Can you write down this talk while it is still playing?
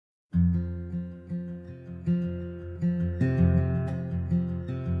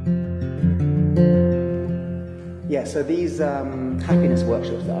Yeah, so these happiness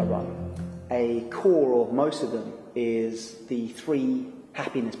workshops that I run, a core of most of them is the 3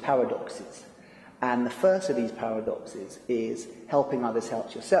 happiness paradoxes. And the first of these paradoxes is helping others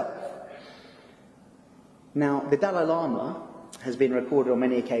helps yourself. Now, the Dalai Lama has been recorded on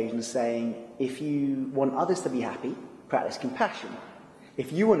many occasions saying, if you want others to be happy, practice compassion.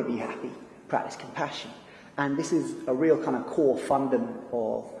 If you want to be happy, practice compassion. And this is a real kind of core fundament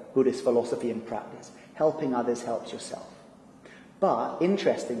of Buddhist philosophy and practice. Helping others helps yourself. But,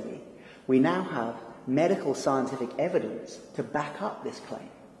 interestingly, we now have medical scientific evidence to back up this claim.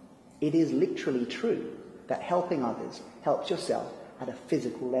 It is literally true that helping others helps yourself at a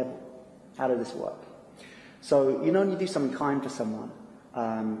physical level. How does this work? So, you know, when you do something kind for someone,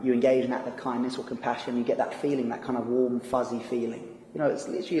 you engage in an act of kindness or compassion, you get that feeling, that kind of warm, fuzzy feeling. You know, it's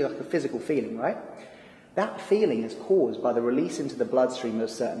literally like a physical feeling, right? That feeling is caused by the release into the bloodstream of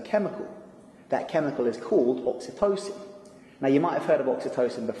a certain chemical. That chemical is called oxytocin. Now, you might have heard of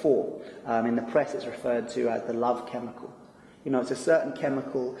oxytocin before. In the press, it's referred to as the love chemical. You know, it's a certain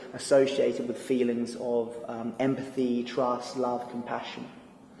chemical associated with feelings of empathy, trust, love, compassion.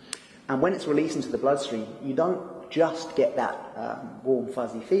 And when it's released into the bloodstream, you don't just get that warm,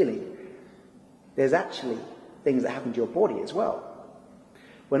 fuzzy feeling. There's actually things that happen to your body as well.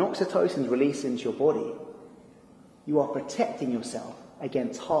 When oxytocin is released into your body, you are protecting yourself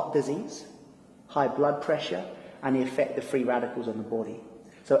against heart disease, high blood pressure, and the effect of free radicals on the body.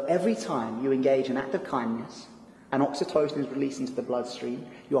 So every time you engage in an act of kindness and oxytocin is released into the bloodstream,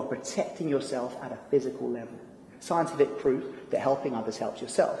 you are protecting yourself at a physical level. Scientific proof that helping others helps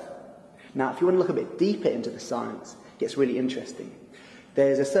yourself. Now, if you want to look a bit deeper into the science, it gets really interesting.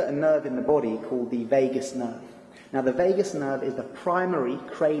 There's a certain nerve in the body called the vagus nerve. Now, the vagus nerve is the primary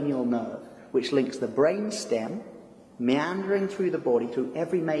cranial nerve which links the brain stem, meandering through the body, through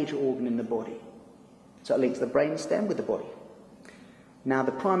every major organ in the body. So it links the brain stem with the body. Now,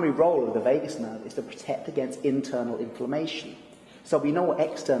 the primary role of the vagus nerve is to protect against internal inflammation. So we know what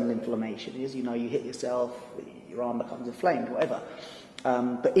external inflammation is. You know, you hit yourself, your arm becomes inflamed, whatever.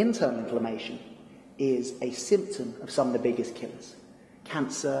 But internal inflammation is a symptom of some of the biggest killers.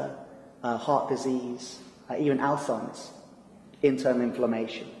 Cancer, heart disease, even Alzheimer's. Internal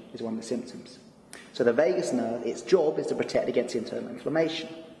inflammation is one of the symptoms. So the vagus nerve, its job is to protect against internal inflammation.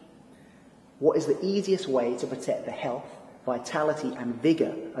 What is the easiest way to protect the health, vitality and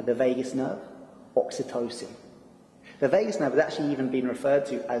vigour of the vagus nerve? Oxytocin. The vagus nerve has actually even been referred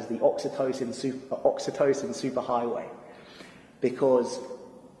to as the oxytocin superhighway, because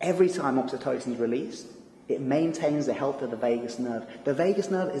every time oxytocin is released, it maintains the health of the vagus nerve. The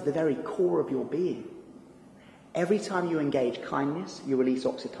vagus nerve is the very core of your being. Every time you engage kindness, you release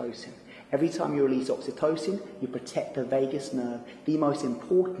oxytocin. Every time you release oxytocin, you protect the vagus nerve, the most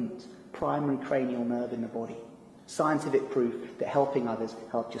important primary cranial nerve in the body. Scientific proof that helping others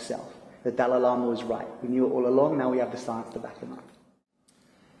helps yourself. The Dalai Lama was right. We knew it all along, now we have the science to back him up.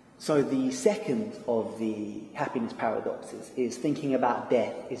 So the second of the happiness paradoxes is thinking about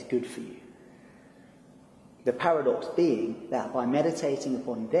death is good for you. The paradox being that by meditating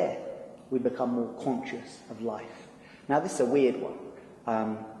upon death, we become more conscious of life. Now this is a weird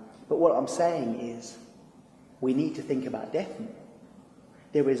one, but what I'm saying is we need to think about death more.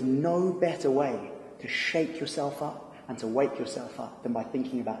 There is no better way to shake yourself up and to wake yourself up than by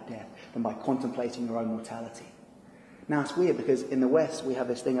thinking about death, than by contemplating your own mortality. Now it's weird because in the West we have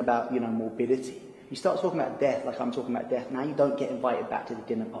this thing about, morbidity. You start talking about death like I'm talking about death, now you don't get invited back to the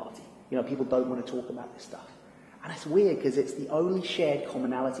dinner party. People don't want to talk about this stuff. And it's weird because it's the only shared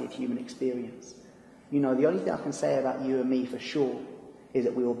commonality of human experience. The only thing I can say about you and me for sure is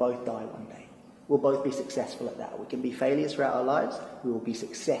that we will both die one day. We'll both be successful at that. We can be failures throughout our lives, we will be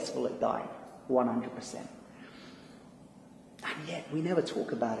successful at dying, 100%. And yet we never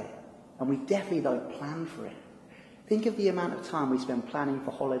talk about it, and we definitely don't plan for it. Think of the amount of time we spend planning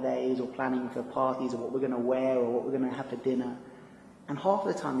for holidays or planning for parties or what we're going to wear or what we're going to have for dinner. And half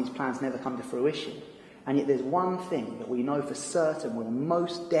of the time these plans never come to fruition. And yet there's one thing that we know for certain will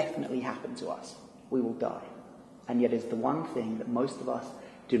most definitely happen to us. We will die. And yet it's the one thing that most of us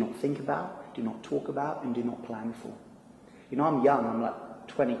do not think about, do not talk about, and do not plan for. I'm young, I'm like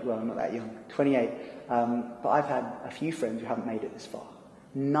 20, well, I'm not that young, 28. But I've had a few friends who haven't made it this far.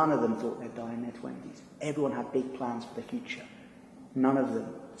 None of them thought they'd die in their 20s. Everyone had big plans for the future. None of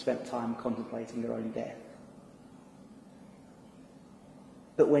them spent time contemplating their own death.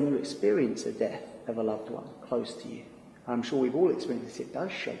 But when you experience a death of a loved one close to you, I'm sure we've all experienced this, it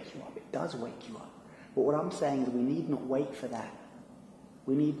does shake you up, it does wake you up. But what I'm saying is we need not wait for that.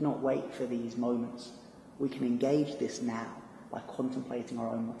 We need not wait for these moments. We can engage this now by contemplating our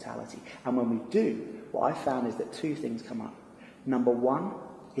own mortality. And when we do, what I found is that two things come up. Number one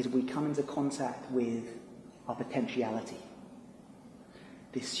is we come into contact with our potentiality.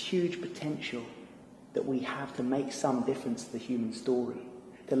 This huge potential that we have to make some difference to the human story,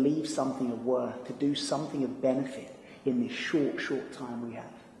 to leave something of worth, to do something of benefit in this short time we have.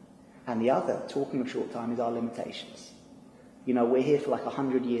 And the other, talking of short time, is our limitations. We're here for like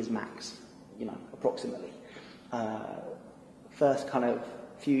 100 years max, approximately. First kind of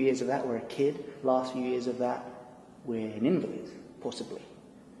few years of that, we're a kid. Last few years of that, we're an invalid, possibly.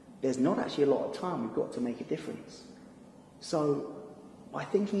 There's not actually a lot of time we've got to make a difference. So, by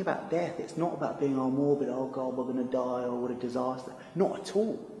thinking about death, it's not about being morbid, oh God, we're going to die, or what a disaster. Not at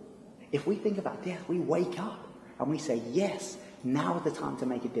all. If we think about death, we wake up and we say, yes, now is the time to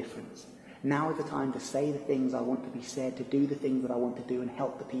make a difference. Now is the time to say the things I want to be said, to do the things that I want to do, and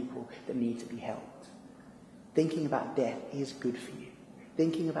help the people that need to be helped. Thinking about death is good for you.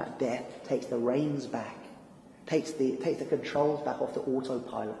 Thinking about death takes the reins back, takes the controls back off the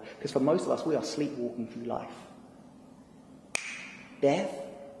autopilot. Because for most of us, we are sleepwalking through life. Death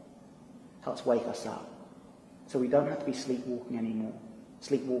helps wake us up. So we don't have to be sleepwalking anymore,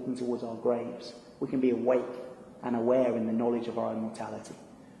 sleepwalking towards our graves. We can be awake and aware in the knowledge of our own mortality.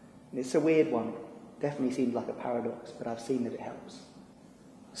 It's a weird one. Definitely seems like a paradox, but I've seen that it helps.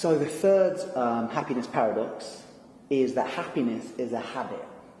 So the third happiness paradox is that happiness is a habit.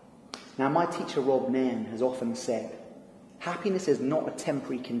 Now, my teacher Rob Nairn has often said, happiness is not a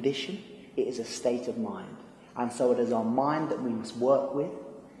temporary condition, it is a state of mind. And so it is our mind that we must work with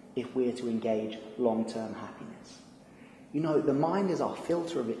if we're to engage long-term happiness. The mind is our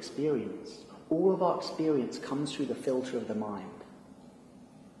filter of experience. All of our experience comes through the filter of the mind.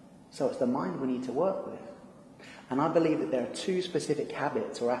 So it's the mind we need to work with. And I believe that there are two specific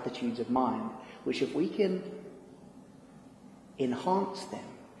habits or attitudes of mind, which if we can enhance them,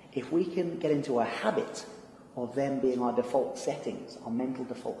 if we can get into a habit of them being our default settings, our mental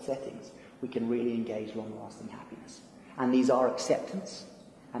default settings, we can really engage long-lasting happiness. And these are acceptance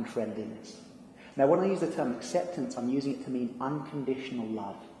and friendliness. Now, when I use the term acceptance, I'm using it to mean unconditional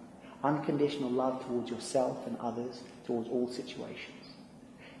love. Unconditional love towards yourself and others, towards all situations.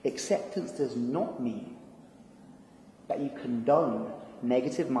 Acceptance does not mean that you condone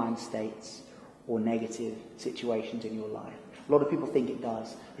negative mind states or negative situations in your life. A lot of people think it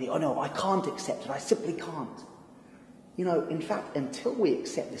does. They think, oh no, I can't accept it, I simply can't. In fact, until we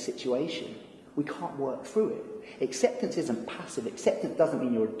accept the situation, we can't work through it. Acceptance isn't passive. Acceptance doesn't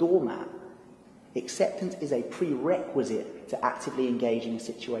mean you're a doormat. Acceptance is a prerequisite to actively engaging a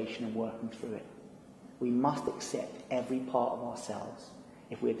situation and working through it. We must accept every part of ourselves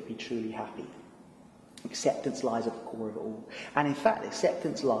if we're to be truly happy. Acceptance lies at the core of it all. And in fact,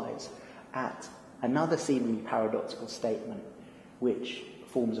 acceptance lies at another seemingly paradoxical statement which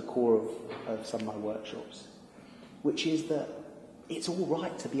forms a core of some of my workshops, which is that it's all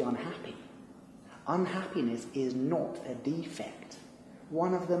right to be unhappy. Unhappiness is not a defect.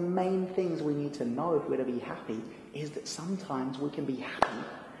 One of the main things we need to know if we're to be happy is that sometimes we can be happy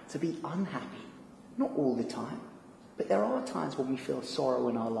to be unhappy. Not all the time, but there are times when we feel sorrow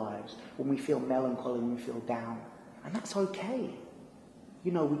in our lives, when we feel melancholy, when we feel down, and that's okay.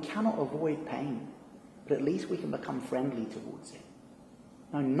 We cannot avoid pain, but at least we can become friendly towards it.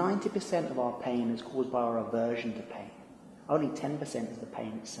 Now, 90% of our pain is caused by our aversion to pain. Only 10% is the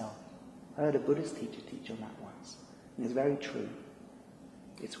pain itself. I heard a Buddhist teacher teach on that once, and it's very true.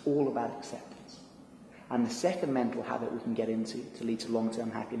 It's all about acceptance. And the second mental habit we can get into to lead to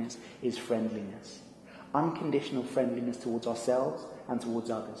long-term happiness is friendliness. Unconditional friendliness towards ourselves and towards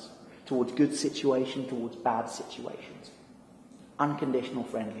others. Towards good situations, towards bad situations. Unconditional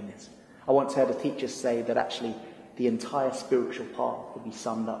friendliness. I once heard a teacher say that actually the entire spiritual path would be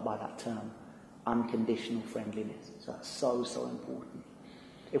summed up by that term. Unconditional friendliness. So that's so, so important.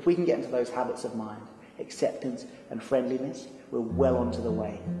 If we can get into those habits of mind, acceptance and friendliness, we're well onto the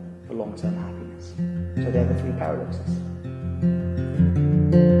way for long-term happiness. So they're the three paradoxes.